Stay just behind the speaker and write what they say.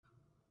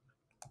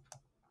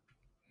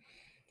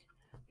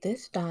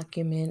This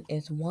document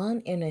is one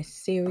in a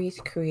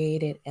series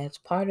created as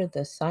part of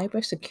the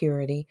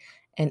Cybersecurity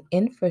and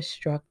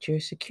Infrastructure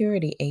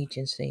Security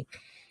Agency,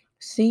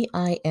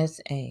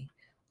 CISA,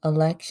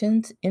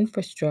 Elections,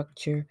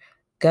 Infrastructure,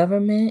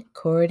 Government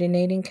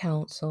Coordinating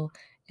Council,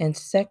 and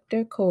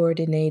Sector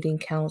Coordinating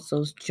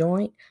Council's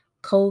joint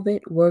COVID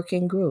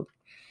working group.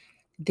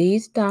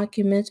 These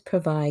documents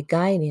provide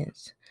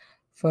guidance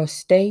for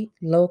state,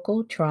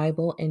 local,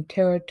 tribal, and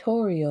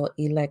territorial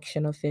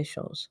election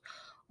officials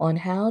on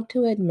how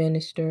to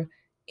administer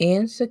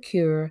and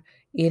secure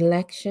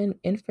election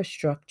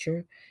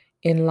infrastructure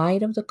in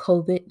light of the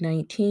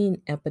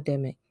COVID-19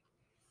 epidemic.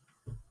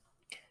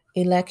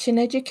 Election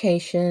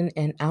education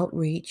and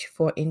outreach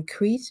for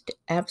increased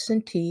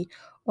absentee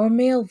or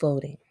mail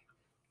voting.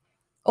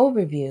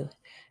 Overview.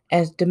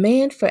 As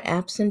demand for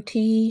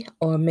absentee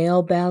or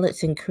mail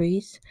ballots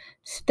increase,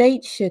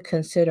 states should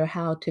consider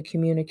how to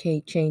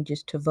communicate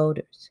changes to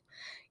voters.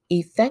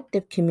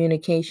 Effective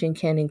communication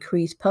can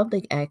increase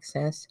public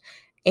access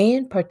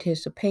and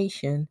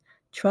participation,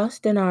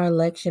 trust in our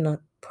election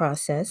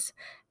process,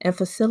 and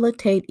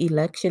facilitate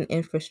election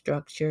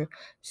infrastructure,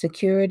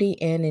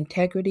 security, and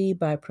integrity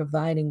by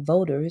providing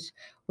voters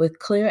with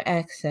clear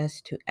access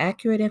to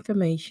accurate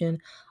information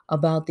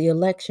about the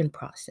election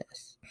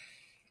process.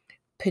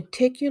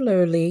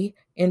 Particularly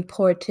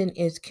important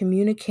is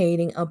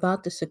communicating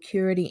about the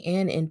security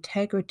and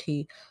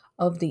integrity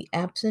of the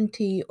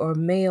absentee or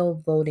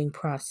mail voting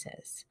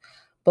process,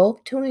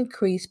 both to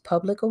increase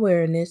public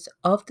awareness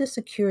of the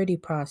security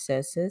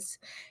processes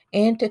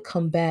and to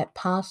combat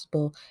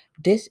possible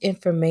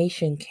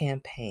disinformation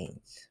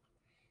campaigns.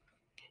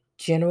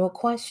 General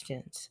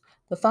questions.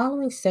 The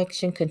following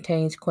section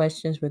contains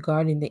questions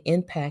regarding the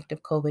impact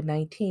of COVID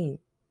 19.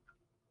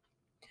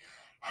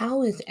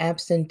 How is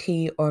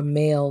absentee or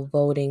mail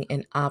voting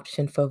an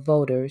option for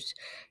voters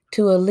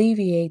to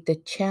alleviate the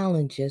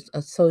challenges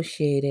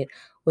associated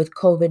with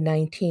COVID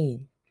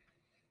 19?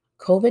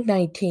 COVID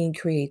 19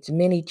 creates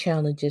many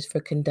challenges for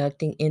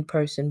conducting in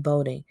person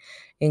voting,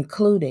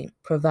 including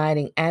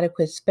providing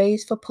adequate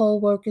space for poll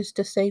workers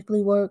to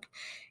safely work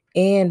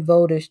and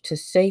voters to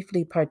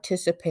safely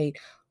participate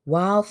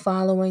while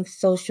following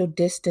social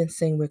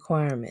distancing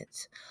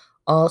requirements.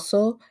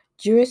 Also,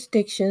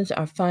 jurisdictions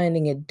are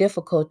finding it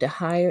difficult to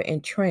hire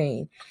and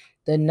train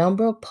the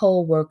number of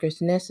poll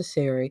workers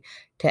necessary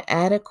to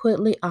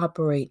adequately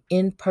operate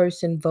in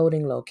person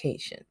voting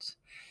locations.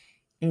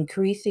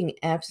 Increasing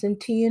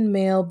absentee and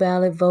mail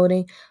ballot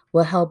voting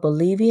will help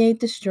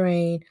alleviate the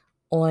strain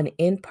on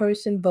in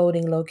person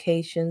voting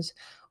locations,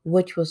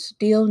 which will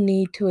still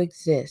need to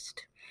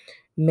exist.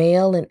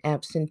 Mail and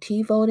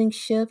absentee voting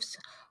shifts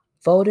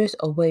voters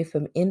away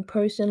from in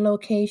person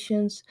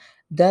locations,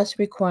 thus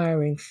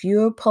requiring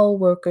fewer poll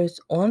workers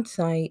on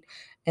site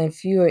and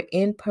fewer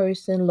in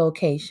person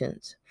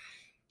locations.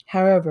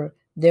 However,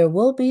 there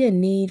will be a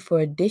need for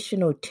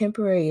additional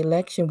temporary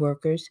election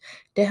workers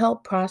to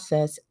help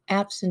process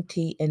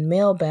absentee and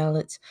mail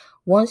ballots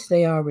once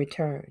they are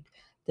returned.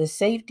 The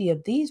safety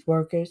of these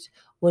workers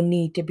will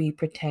need to be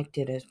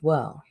protected as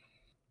well.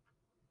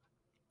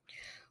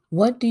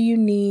 What do you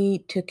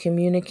need to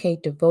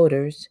communicate to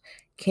voters,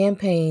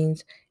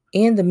 campaigns,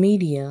 and the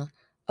media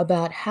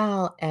about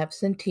how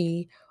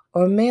absentee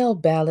or mail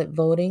ballot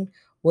voting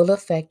will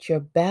affect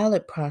your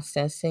ballot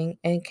processing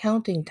and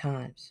counting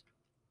times?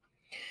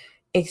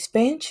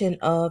 Expansion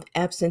of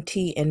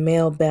absentee and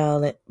mail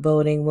ballot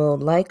voting will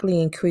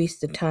likely increase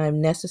the time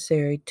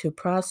necessary to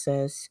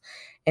process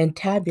and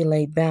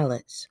tabulate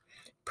ballots,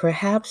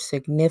 perhaps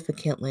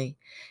significantly.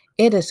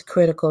 It is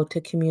critical to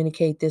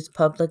communicate this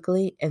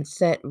publicly and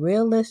set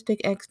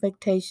realistic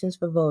expectations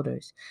for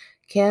voters,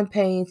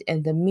 campaigns,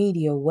 and the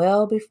media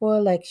well before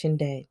Election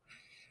Day.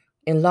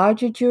 In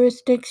larger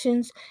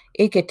jurisdictions,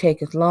 it could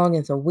take as long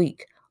as a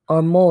week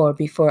or more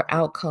before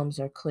outcomes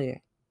are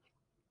clear.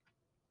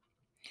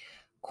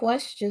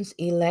 Questions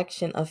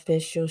election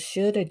officials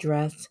should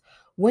address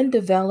when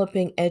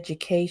developing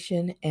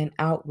education and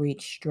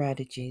outreach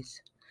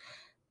strategies.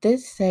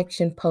 This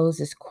section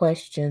poses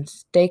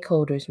questions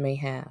stakeholders may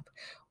have,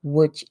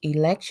 which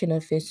election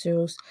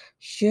officials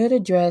should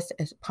address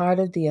as part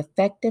of the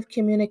effective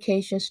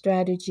communication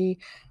strategy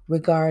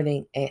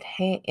regarding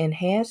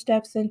enhanced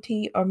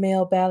absentee or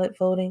mail ballot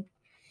voting.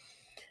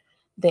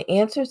 The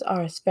answers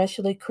are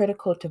especially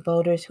critical to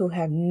voters who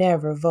have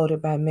never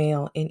voted by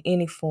mail in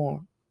any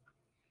form.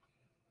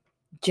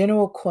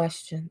 General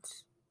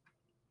questions.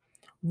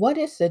 What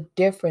is the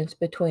difference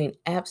between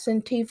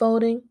absentee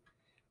voting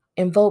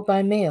and vote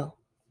by mail?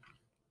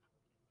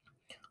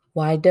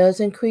 Why does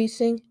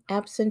increasing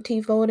absentee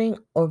voting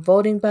or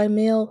voting by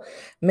mail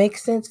make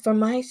sense for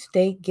my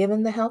state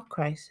given the health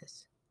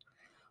crisis?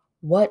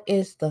 What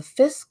is the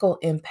fiscal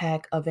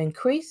impact of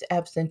increased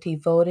absentee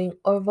voting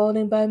or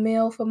voting by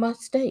mail for my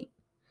state?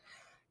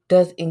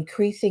 Does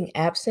increasing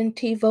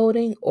absentee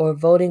voting or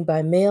voting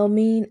by mail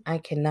mean I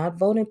cannot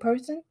vote in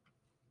person?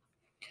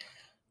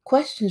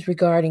 Questions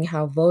regarding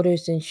how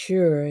voters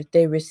ensure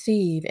they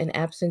receive an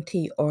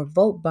absentee or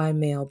vote by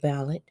mail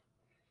ballot.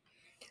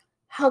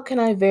 How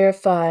can I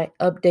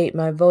update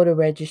my voter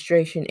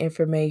registration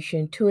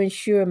information to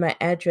ensure my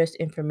address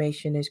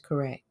information is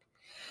correct?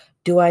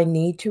 Do I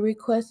need to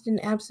request an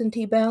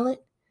absentee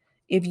ballot?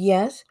 If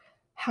yes,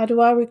 how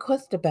do I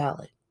request a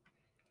ballot?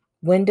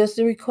 When does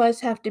the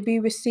request have to be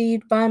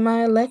received by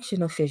my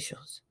election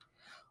officials?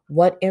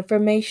 What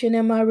information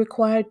am I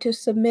required to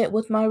submit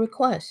with my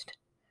request?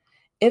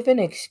 If an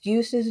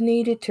excuse is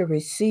needed to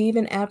receive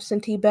an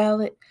absentee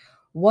ballot,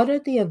 what are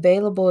the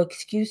available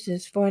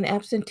excuses for an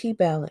absentee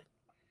ballot?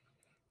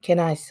 Can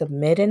I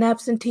submit an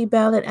absentee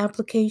ballot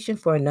application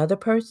for another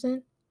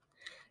person,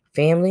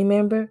 family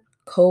member,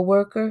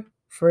 coworker,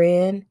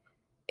 friend,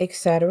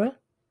 etc.?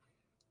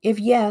 If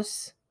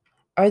yes,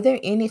 are there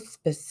any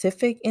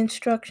specific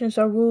instructions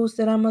or rules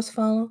that I must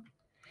follow?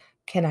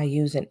 Can I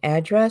use an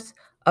address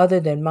other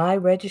than my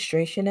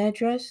registration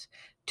address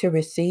to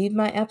receive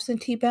my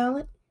absentee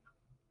ballot?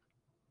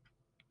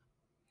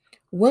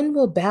 When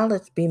will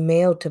ballots be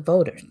mailed to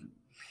voters?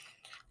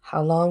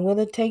 How long will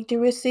it take to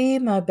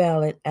receive my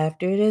ballot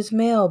after it is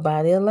mailed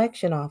by the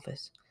election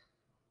office?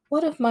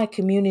 What if my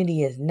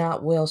community is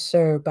not well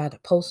served by the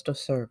Postal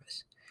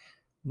Service?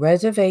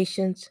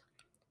 Reservations,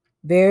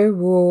 very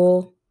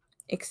rural,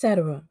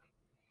 etc.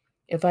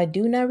 If I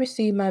do not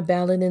receive my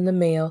ballot in the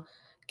mail,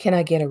 can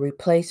I get a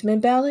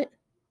replacement ballot?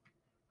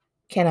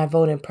 Can I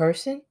vote in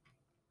person?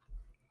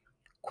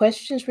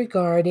 Questions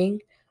regarding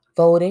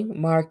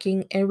voting,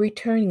 marking, and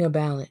returning a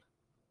ballot.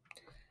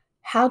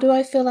 How do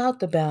I fill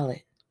out the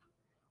ballot?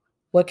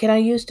 What can I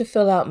use to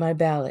fill out my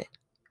ballot?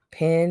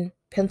 Pen,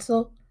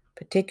 pencil,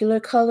 particular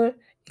color,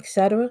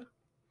 etc.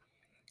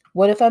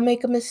 What if I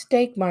make a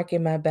mistake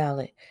marking my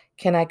ballot?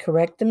 Can I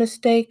correct the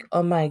mistake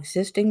on my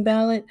existing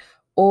ballot,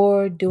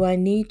 or do I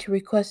need to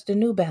request a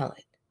new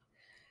ballot?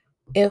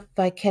 If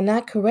I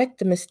cannot correct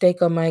the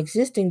mistake on my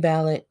existing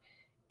ballot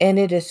and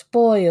it is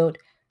spoiled,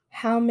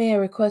 how may I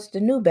request a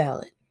new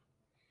ballot?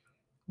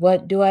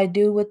 What do I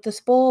do with the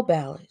spoiled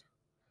ballot?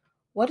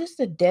 What is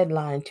the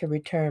deadline to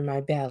return my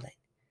ballot?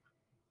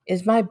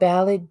 Is my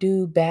ballot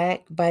due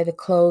back by the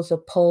close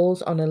of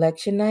polls on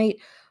election night,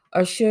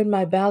 or should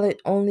my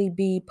ballot only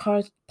be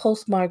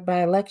postmarked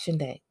by election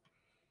day?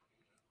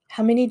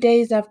 How many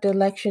days after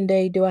election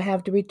day do I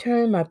have to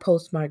return my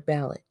postmarked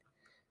ballot?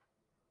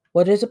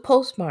 What is a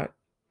postmark,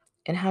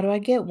 and how do I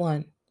get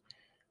one?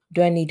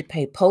 Do I need to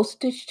pay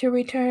postage to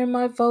return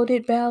my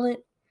voted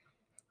ballot?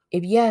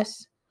 If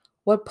yes,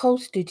 what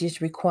postage is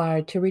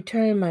required to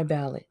return my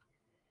ballot?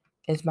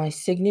 Is my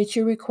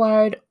signature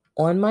required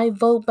on my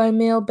vote by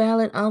mail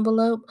ballot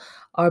envelope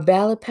or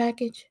ballot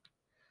package?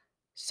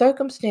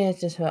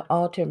 Circumstances have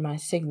altered my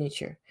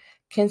signature.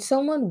 Can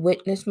someone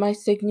witness my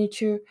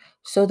signature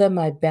so that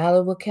my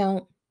ballot will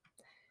count?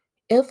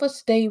 If a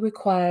state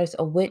requires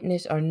a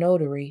witness or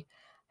notary,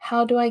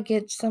 how do I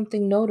get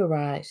something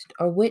notarized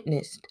or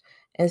witnessed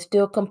and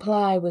still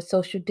comply with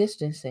social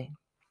distancing?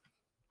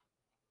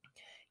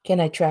 Can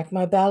I track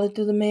my ballot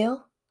through the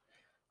mail?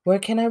 Where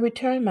can I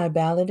return my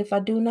ballot if I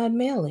do not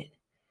mail it?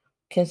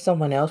 Can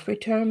someone else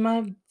return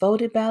my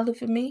voted ballot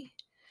for me?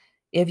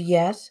 If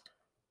yes,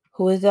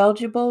 who is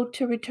eligible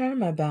to return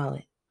my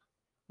ballot?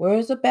 Where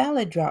is a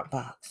ballot drop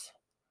box?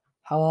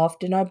 How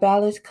often are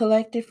ballots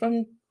collected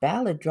from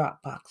ballot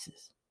drop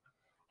boxes?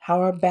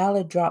 How are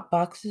ballot drop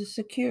boxes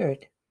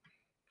secured?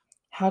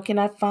 How can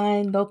I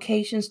find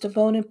locations to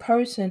vote in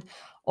person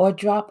or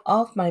drop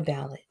off my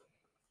ballot?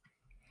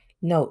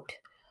 Note,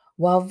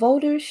 while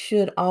voters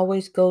should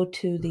always go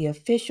to the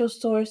official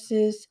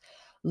sources,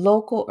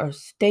 local or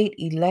state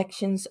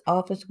elections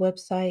office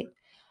website,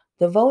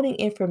 the Voting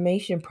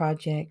Information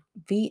Project,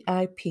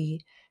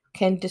 VIP,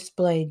 can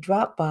display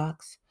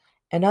Dropbox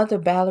and other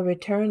ballot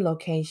return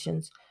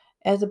locations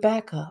as a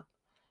backup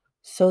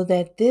so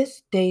that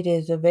this data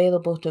is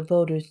available to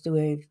voters through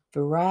a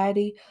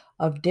variety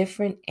of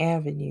different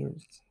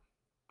avenues.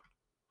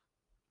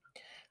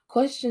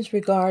 Questions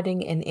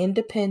regarding an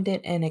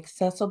independent and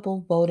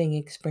accessible voting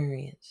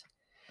experience.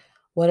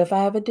 What if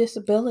I have a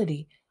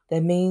disability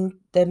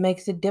that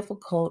makes it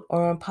difficult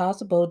or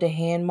impossible to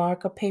hand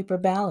mark a paper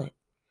ballot?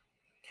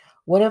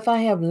 What if I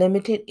have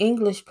limited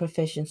English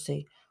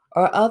proficiency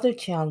or other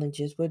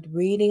challenges with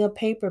reading a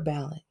paper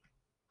ballot?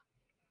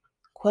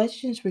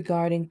 Questions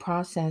regarding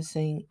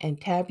processing and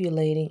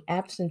tabulating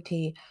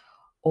absentee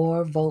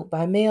or vote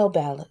by mail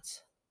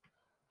ballots.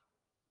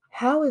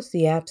 How is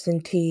the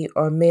absentee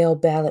or mail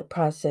ballot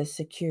process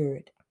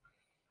secured?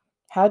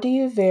 How do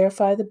you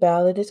verify the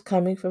ballot is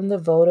coming from the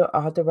voter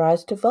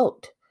authorized to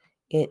vote?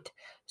 It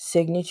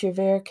signature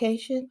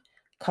verification,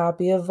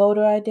 copy of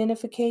voter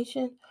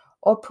identification,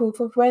 or proof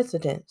of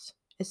residence,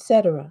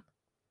 etc.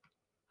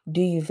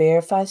 Do you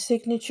verify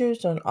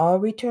signatures on all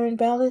return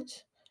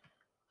ballots?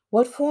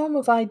 What form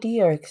of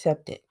ID are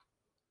accepted?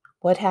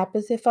 What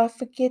happens if I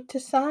forget to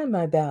sign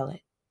my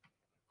ballot?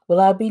 Will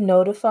I be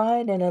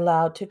notified and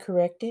allowed to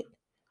correct it?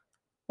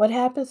 What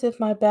happens if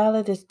my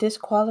ballot is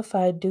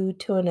disqualified due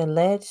to an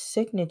alleged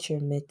signature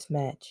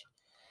mismatch?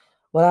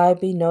 Will I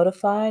be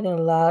notified and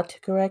allowed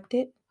to correct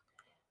it?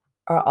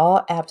 Are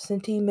all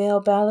absentee mail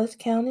ballots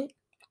counted?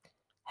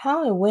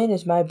 How and when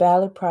is my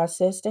ballot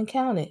processed and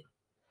counted?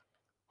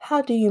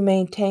 How do you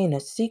maintain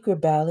a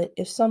secret ballot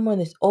if someone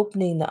is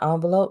opening the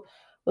envelope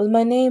with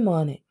my name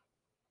on it?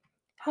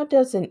 How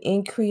does an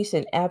increase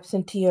in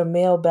absentee or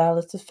mail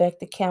ballots affect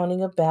the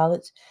counting of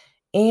ballots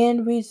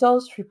and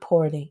results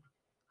reporting?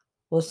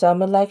 Will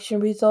some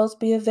election results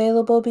be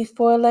available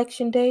before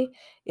Election Day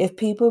if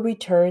people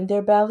return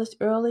their ballots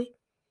early?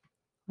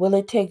 Will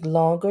it take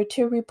longer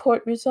to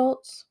report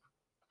results?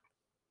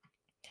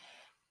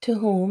 To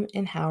whom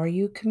and how are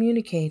you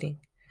communicating?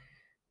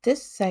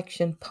 This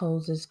section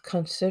poses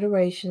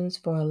considerations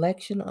for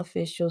election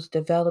officials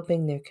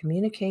developing their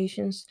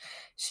communications,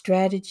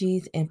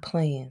 strategies, and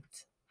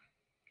plans.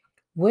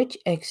 Which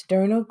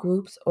external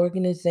groups,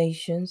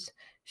 organizations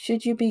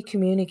should you be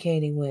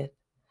communicating with?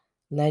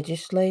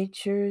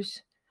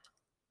 Legislatures,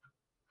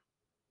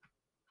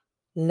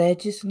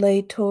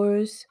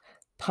 legislators,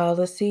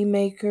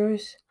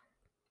 policymakers,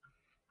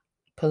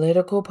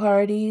 political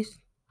parties,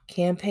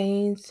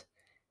 campaigns,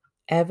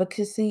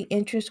 advocacy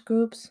interest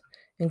groups,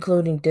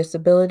 including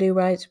disability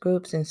rights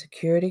groups and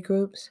security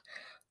groups,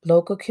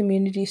 local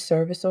community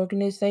service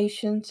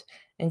organizations,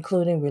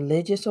 including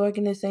religious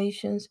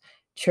organizations,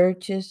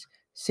 churches,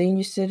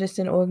 senior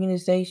citizen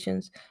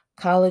organizations,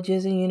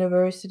 colleges and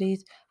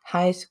universities,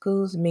 high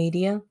schools,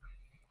 media.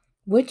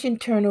 Which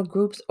internal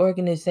groups,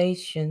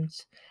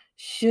 organizations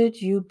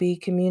should you be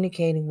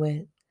communicating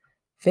with?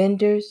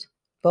 Vendors,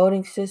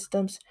 voting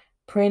systems,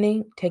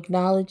 printing,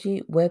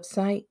 technology,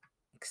 website,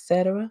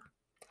 etc.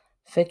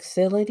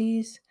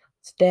 Facilities,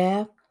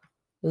 staff,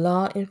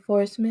 law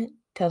enforcement,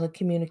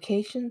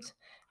 telecommunications,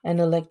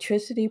 and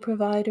electricity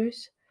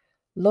providers,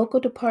 local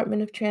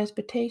Department of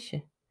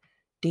Transportation,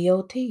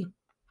 DOT,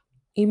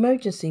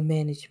 emergency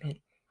management.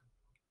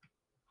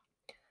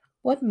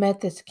 What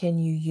methods can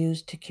you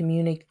use to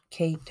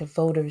communicate to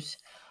voters,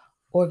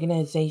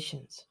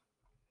 organizations?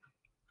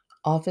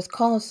 Office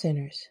call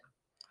centers.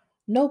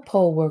 No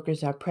poll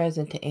workers are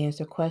present to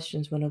answer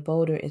questions when a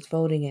voter is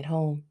voting at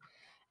home,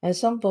 and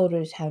some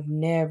voters have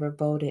never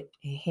voted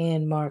a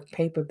hand marked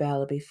paper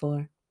ballot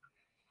before.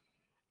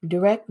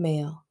 Direct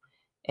mail.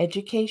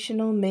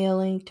 Educational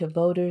mailing to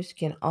voters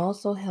can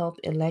also help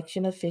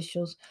election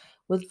officials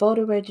with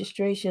voter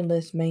registration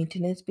list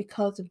maintenance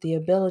because of the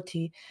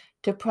ability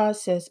to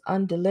process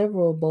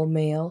undeliverable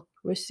mail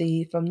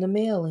received from the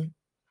mailing.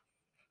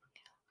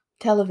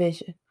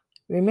 Television.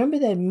 Remember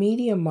that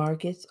media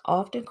markets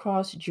often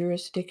cross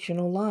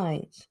jurisdictional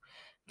lines.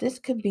 This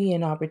could be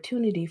an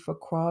opportunity for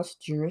cross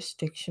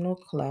jurisdictional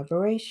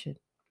collaboration.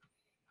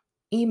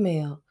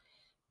 Email.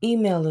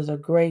 Email is a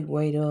great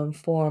way to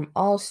inform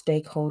all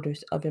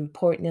stakeholders of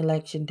important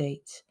election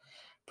dates.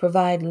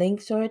 Provide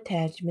links or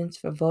attachments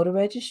for voter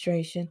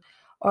registration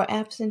or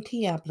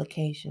absentee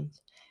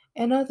applications,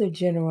 and other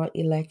general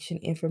election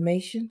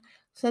information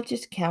such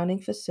as counting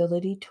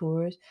facility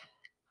tours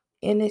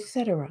and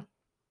etc.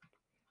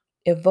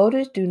 If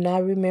voters do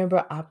not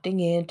remember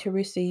opting in to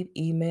receive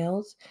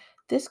emails,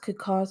 this could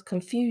cause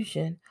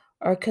confusion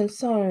or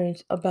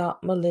concerns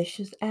about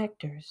malicious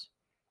actors.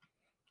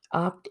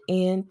 Opt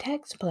in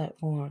text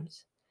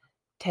platforms.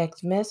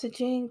 Text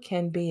messaging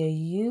can be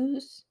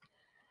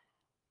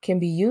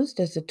used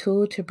as a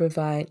tool to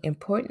provide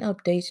important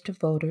updates to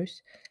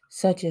voters,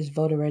 such as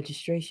voter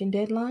registration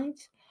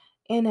deadlines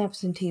and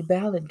absentee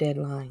ballot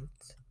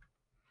deadlines.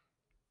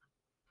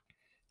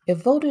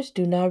 If voters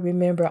do not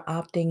remember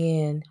opting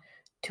in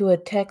to a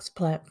text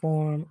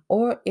platform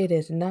or it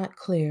is not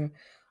clear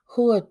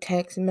who a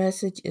text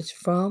message is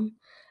from,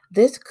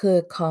 this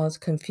could cause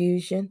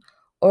confusion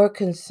or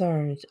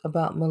concerns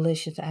about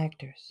malicious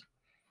actors.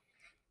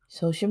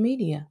 Social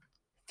media,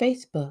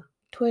 Facebook,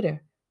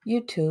 Twitter,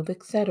 YouTube,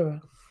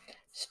 etc.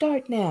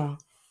 Start now.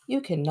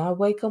 You cannot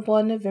wake up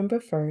on November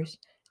 1st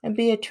and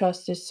be a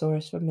trusted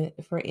source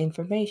for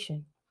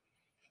information.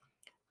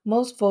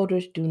 Most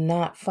voters do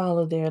not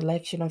follow their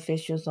election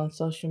officials on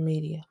social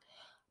media,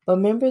 but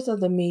members of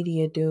the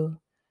media do.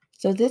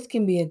 So, this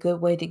can be a good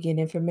way to get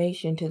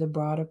information to the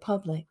broader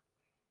public.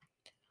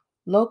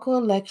 Local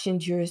election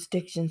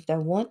jurisdictions that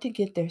want to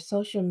get their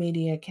social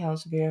media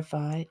accounts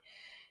verified,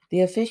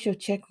 the official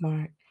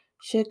checkmark,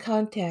 should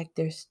contact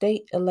their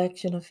state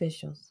election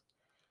officials.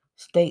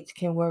 States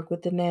can work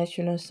with the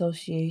National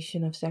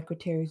Association of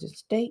Secretaries of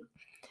State,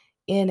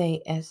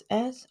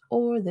 NASS,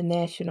 or the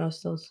National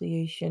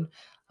Association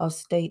of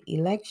State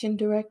Election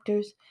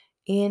Directors,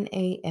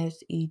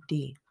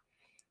 NASED,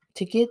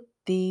 to get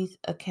these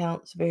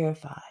accounts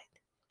verified.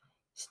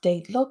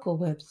 State local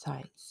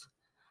websites.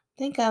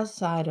 Think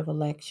outside of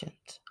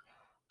elections.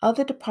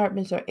 Other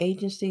departments or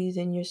agencies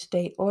in your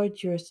state or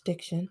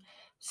jurisdiction,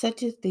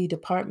 such as the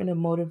Department of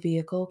Motor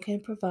Vehicle,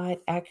 can provide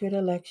accurate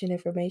election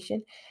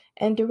information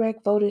and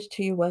direct voters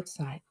to your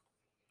website.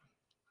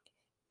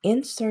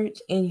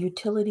 Inserts in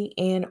utility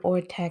and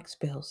or tax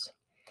bills.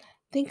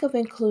 Think of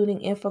including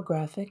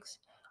infographics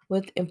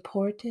with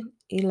important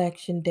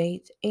election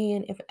dates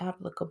and, if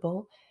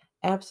applicable,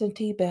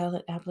 absentee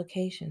ballot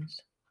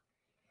applications.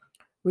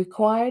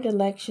 Required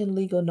election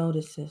legal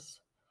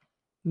notices.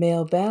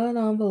 Mail ballot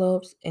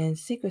envelopes and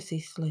secrecy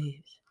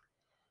sleeves.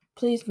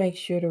 Please make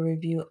sure to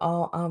review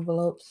all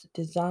envelopes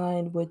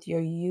designed with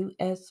your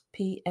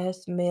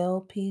USPS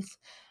mail piece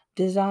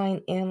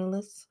design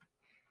analyst.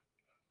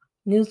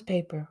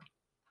 Newspaper.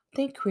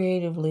 Think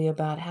creatively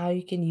about how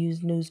you can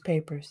use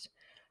newspapers.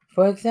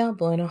 For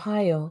example, in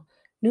Ohio,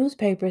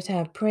 newspapers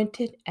have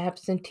printed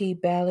absentee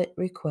ballot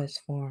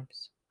request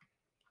forms.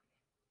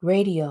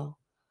 Radio.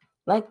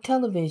 Like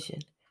television,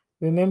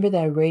 remember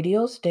that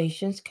radio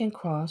stations can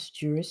cross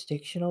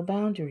jurisdictional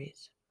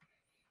boundaries.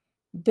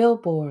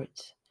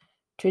 Billboards,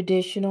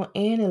 traditional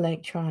and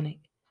electronic.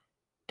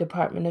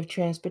 Department of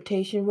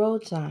Transportation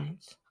road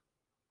signs.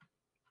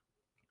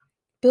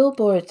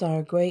 Billboards are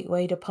a great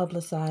way to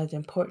publicize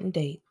important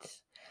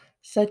dates,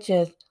 such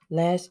as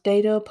last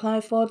day to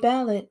apply for a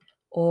ballot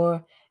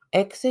or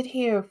exit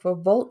here for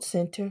vote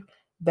center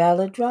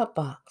ballot drop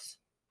box.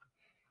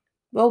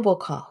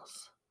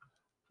 Robocalls.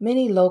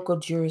 Many local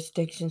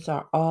jurisdictions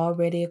are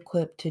already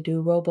equipped to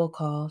do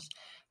robocalls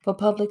for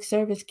public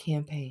service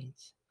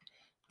campaigns.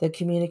 The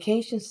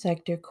Communications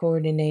Sector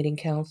Coordinating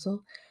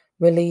Council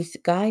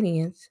released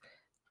guidance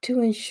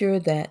to ensure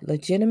that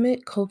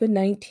legitimate COVID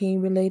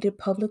 19 related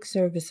public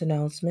service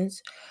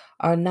announcements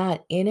are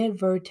not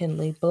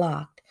inadvertently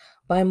blocked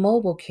by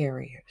mobile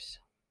carriers.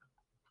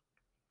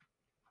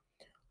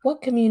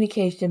 What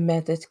communication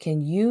methods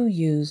can you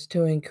use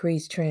to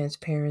increase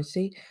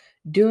transparency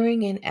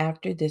during and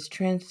after this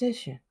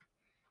transition?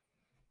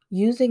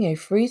 Using a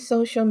free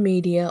social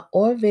media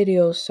or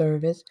video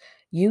service,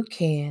 you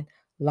can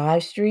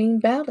live stream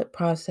ballot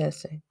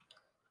processing,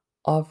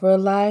 offer a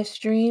live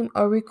stream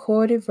or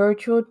recorded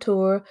virtual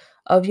tour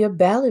of your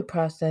ballot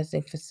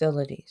processing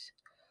facilities,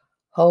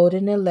 hold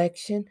an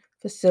election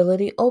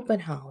facility open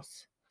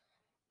house,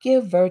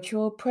 give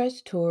virtual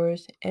press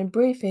tours and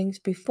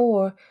briefings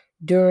before,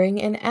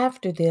 during, and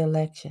after the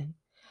election,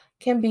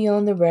 can be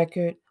on the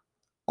record,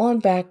 on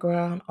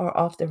background, or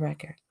off the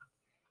record.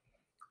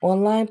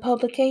 Online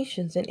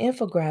publications and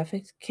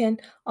infographics can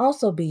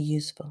also be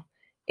useful.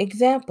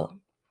 Example,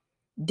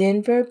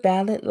 Denver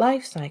Ballot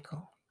Life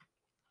Cycle.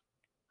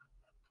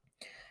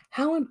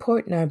 How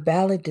important are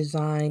ballot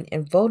design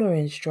and voter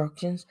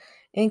instructions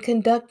in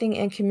conducting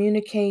and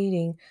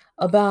communicating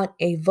about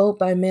a vote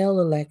by mail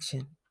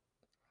election?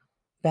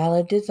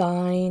 Ballot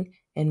design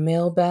and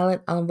mail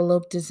ballot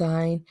envelope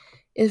design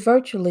is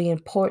virtually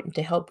important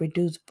to help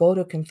reduce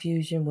voter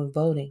confusion when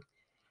voting.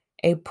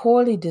 A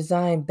poorly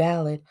designed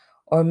ballot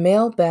or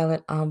mail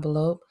ballot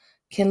envelope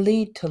can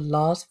lead to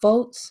lost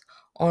votes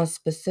on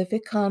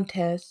specific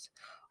contests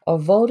or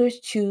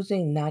voters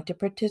choosing not to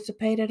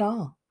participate at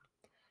all.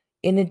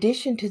 In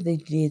addition to the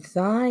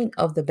design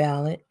of the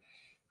ballot,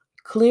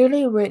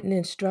 clearly written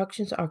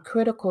instructions are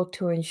critical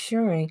to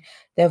ensuring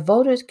that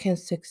voters can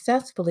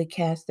successfully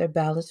cast their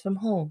ballots from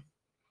home.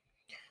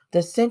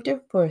 The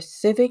Center for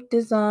Civic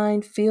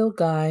Design Field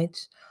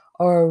Guides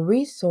are a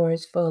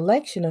resource for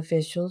election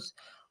officials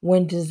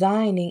when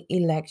designing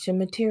election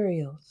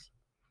materials.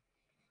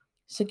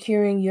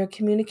 Securing your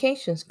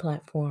communications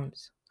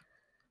platforms.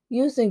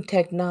 Using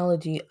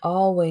technology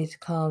always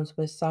comes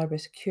with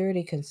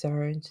cybersecurity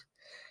concerns.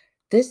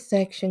 This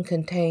section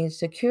contains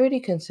security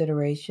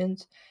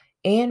considerations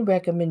and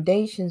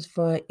recommendations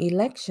for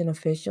election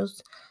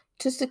officials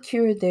to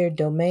secure their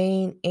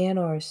domain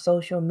and/or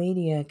social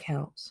media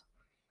accounts.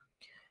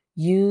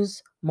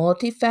 Use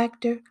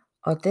multi-factor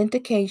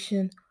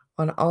authentication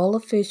on all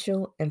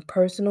official and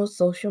personal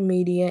social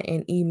media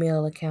and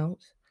email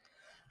accounts.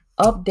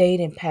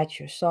 Update and patch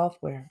your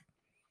software.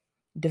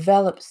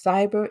 Develop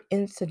cyber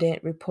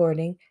incident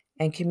reporting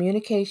and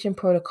communication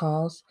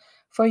protocols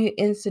for your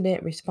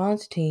incident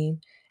response team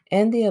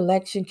and the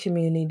election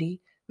community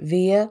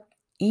via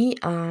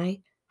EI-ISAC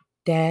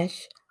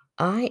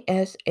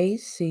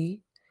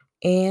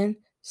and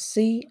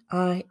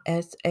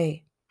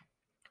CISA.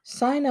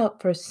 Sign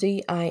up for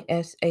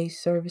CISA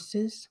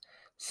services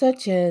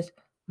such as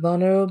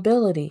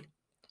vulnerability,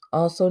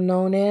 also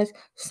known as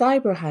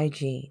cyber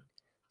hygiene,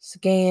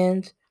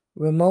 scans,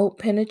 remote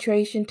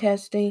penetration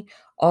testing,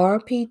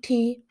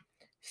 RPT,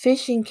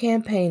 phishing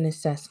campaign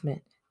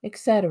assessment,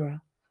 etc.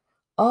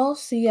 All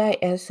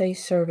CISA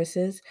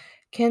services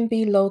can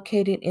be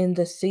located in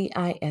the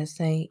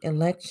CISA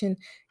Election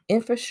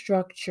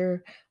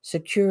Infrastructure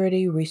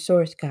Security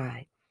Resource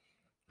Guide.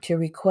 To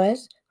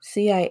request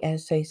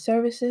CISA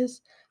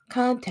services,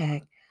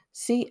 contact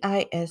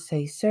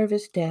CISA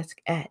Service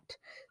Desk at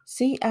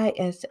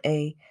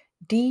cisa.dhs.gov,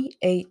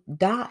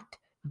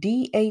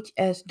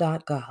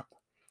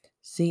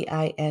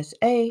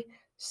 CISA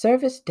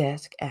Service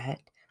Desk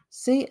at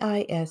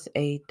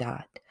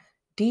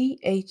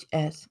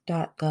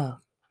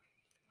cisa.dhs.gov.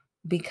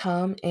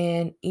 Become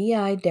an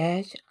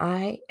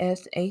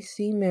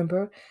EI-ISAC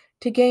member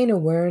to gain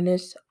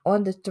awareness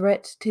on the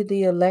threats to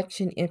the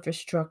election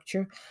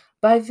infrastructure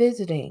by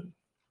visiting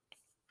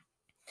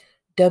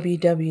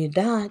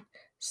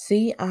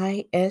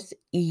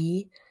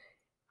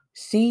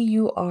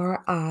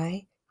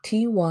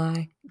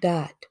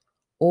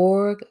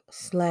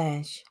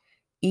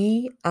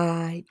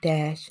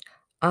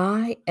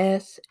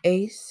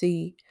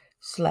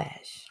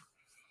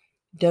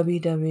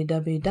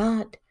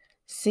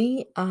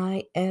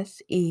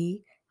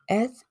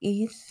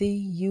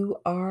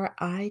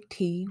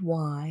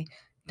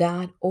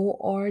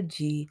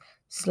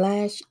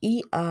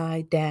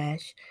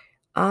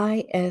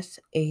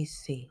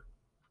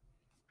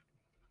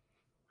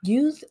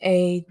Use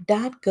a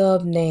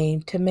 .gov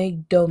name to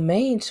make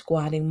domain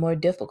squatting more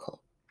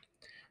difficult.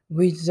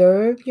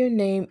 Reserve your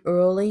name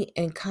early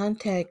and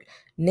contact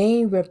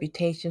name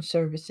reputation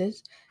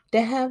services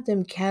to have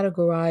them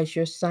categorize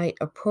your site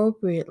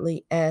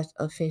appropriately as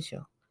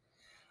official.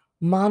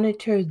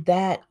 Monitor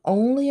that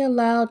only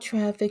allowed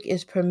traffic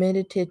is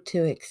permitted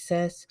to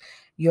access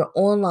your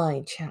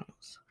online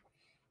channels.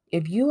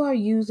 If you are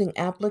using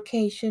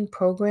application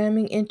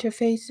programming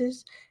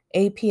interfaces,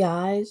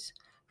 APIs,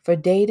 for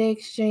data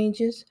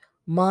exchanges,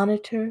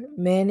 monitor,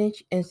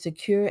 manage, and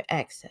secure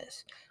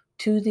access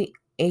to the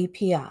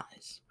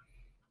APIs.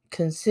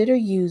 Consider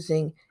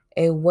using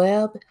a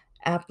web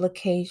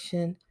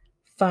application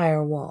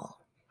firewall.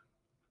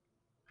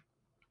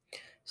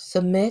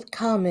 Submit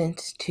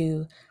comments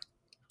to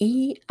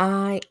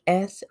EISSA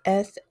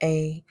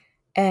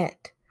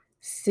at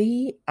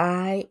cisa.dhs.gov.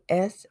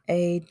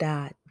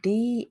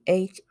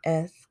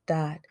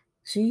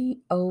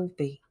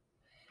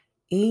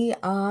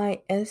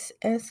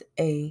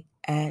 EISSA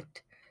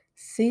at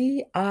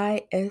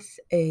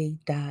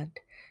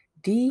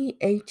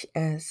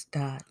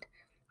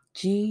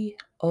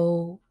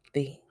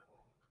cisa.dhs.gov.